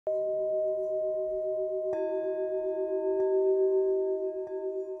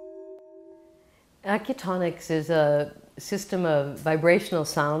Acutonics is a system of vibrational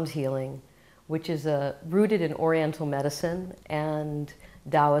sound healing, which is rooted in Oriental medicine and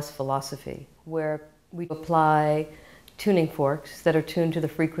Taoist philosophy, where we apply tuning forks that are tuned to the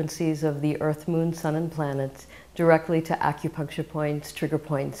frequencies of the Earth, Moon, Sun, and planets directly to acupuncture points, trigger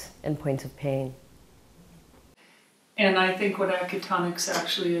points, and points of pain. And I think what Acutonics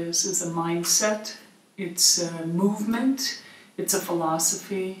actually is a mindset, it's a movement, it's a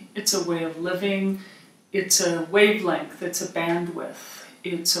philosophy, it's a way of living, it's a wavelength, it's a bandwidth,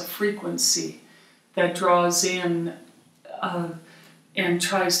 it's a frequency that draws in and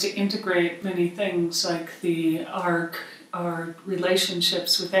tries to integrate many things like our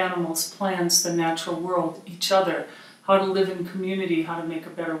relationships with animals, plants, the natural world, each other, how to live in community, how to make a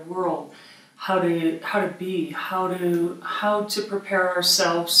better world, how to be, how to prepare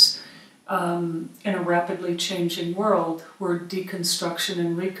ourselves in a rapidly changing world where deconstruction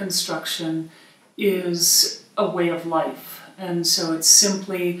and reconstruction is a way of life. And so it's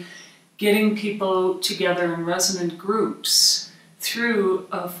simply getting people together in resonant groups through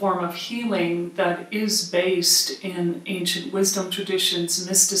a form of healing that is based in ancient wisdom traditions,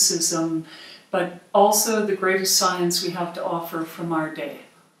 mysticism, but also the greatest science we have to offer from our day.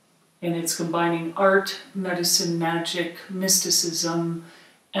 And it's combining art, medicine, magic, mysticism,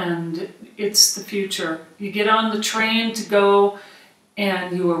 and it's the future. You get on the train to go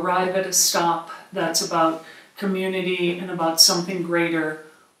and you arrive at a stop that's about community and about something greater,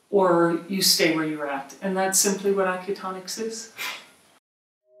 or you stay where you're at. And that's simply what Acutonics is.